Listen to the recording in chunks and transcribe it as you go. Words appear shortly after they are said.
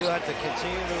he'll have to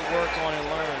continue to work on and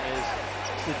learn is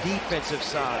the defensive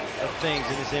side of things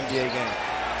in this NBA game.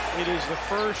 It is the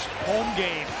first home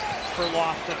game for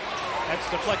Lofton. That's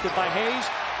deflected by Hayes,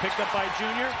 picked up by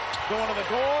Junior, going to the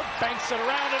goal, banks it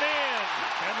around and in.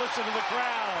 And listen to the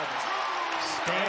crowd.